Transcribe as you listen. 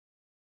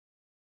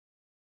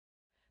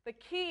the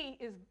key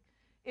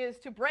is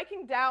to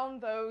breaking down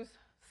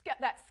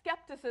that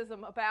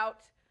skepticism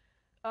about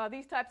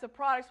these types of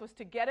products, was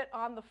to get it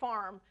on the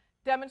farm,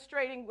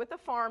 demonstrating with the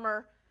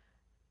farmer,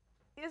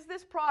 is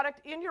this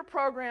product in your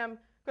program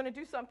going to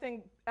do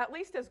something at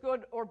least as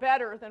good or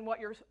better than what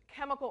your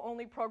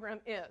chemical-only program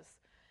is?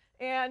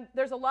 And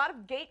there's a lot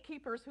of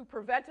gatekeepers who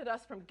prevented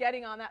us from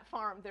getting on that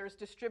farm. There's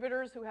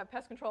distributors who have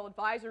pest control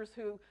advisors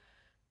who,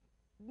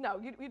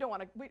 no, we don't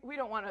want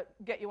to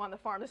get you on the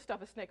farm. This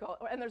stuff is snake oil.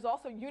 And there's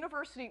also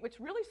university, which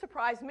really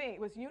surprised me,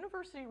 was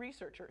university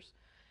researchers,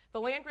 the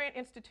land-grant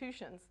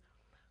institutions,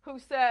 who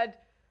said,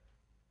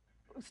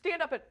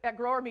 stand up at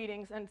grower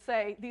meetings and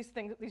say these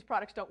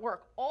products don't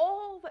work.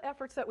 All the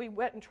efforts that we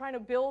went in trying to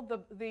build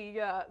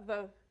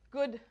the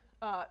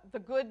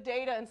good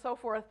data and so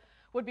forth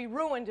would be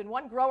ruined in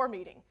one grower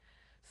meeting.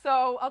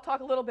 So I'll talk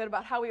a little bit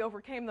about how we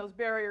overcame those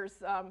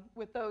barriers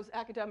with those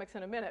academics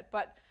in a minute.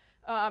 But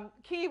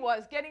key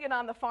was getting it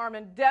on the farm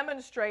and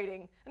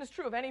demonstrating, and it's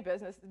true of any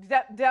business,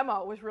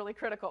 demo was really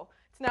critical.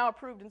 It's now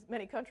approved in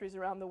many countries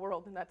around the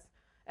world, and that's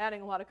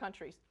adding a lot of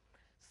countries.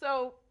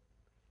 So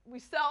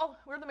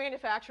we're the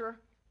manufacturer,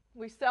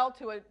 we sell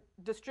to a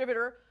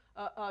distributor,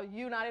 a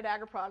United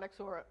Agri-Products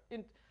or a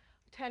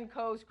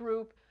 10Co's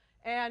group,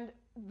 and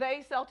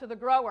they sell to the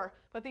grower,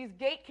 but these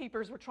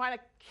gatekeepers were trying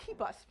to keep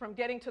us from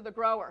getting to the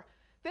grower.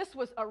 This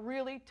was a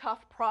really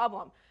tough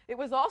problem. It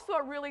was also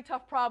a really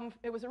tough problem.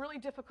 It was a really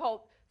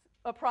difficult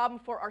problem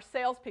for our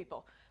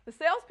salespeople. The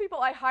salespeople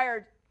I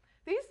hired,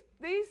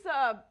 these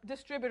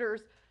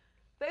distributors,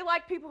 they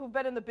like people who've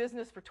been in the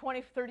business for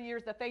 20, 30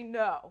 years that they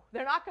know.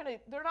 They're not going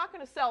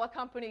to sell a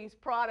company's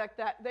product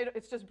that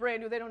it's just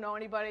brand new, they don't know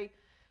anybody.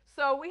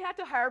 So we had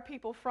to hire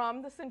people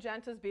from the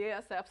Syngentas,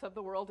 BASFs of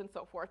the world and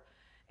so forth.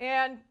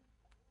 And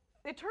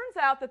it turns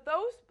out that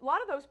a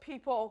lot of those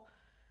people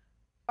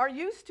are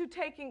used to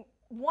taking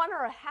 1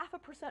 or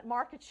 0.5%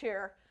 market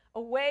share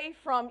away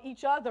from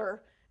each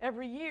other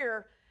every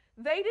year.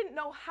 They didn't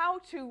know how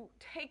to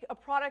take a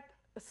product,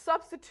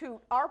 substitute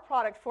our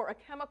product for a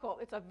chemical.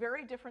 It's a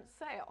very different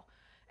sale.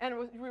 And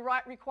it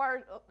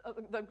required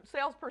the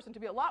salesperson to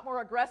be a lot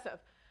more aggressive.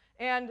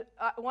 And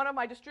one of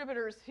my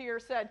distributors here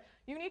said,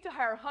 you need to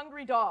hire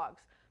hungry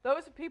dogs.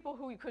 Those are people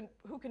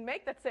who can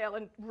make that sale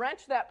and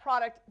wrench that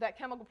product, that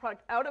chemical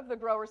product, out of the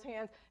grower's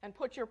hands and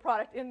put your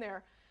product in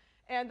there.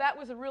 And that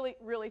was a really,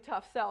 really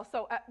tough sell.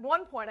 So at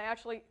one point, I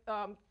actually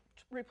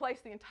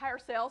replaced the entire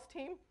sales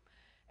team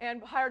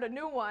and hired a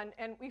new one.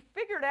 And we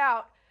figured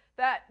out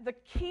that the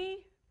key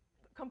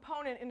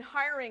component in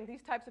hiring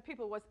these types of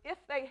people was if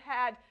they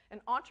had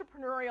an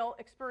entrepreneurial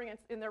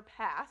experience in their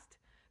past,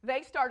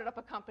 they started up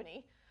a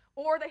company,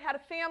 or they had a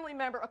family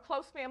member, a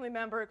close family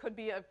member, it could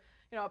be a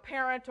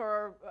parent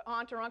or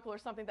aunt or uncle or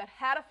something that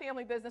had a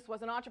family business,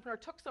 was an entrepreneur,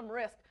 took some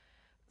risk.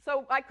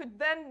 So I could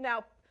then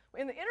now,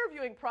 in the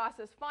interviewing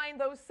process,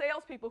 find those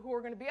salespeople who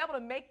were going to be able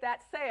to make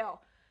that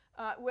sale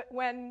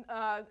when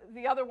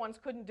the other ones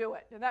couldn't do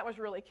it. And that was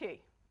really key.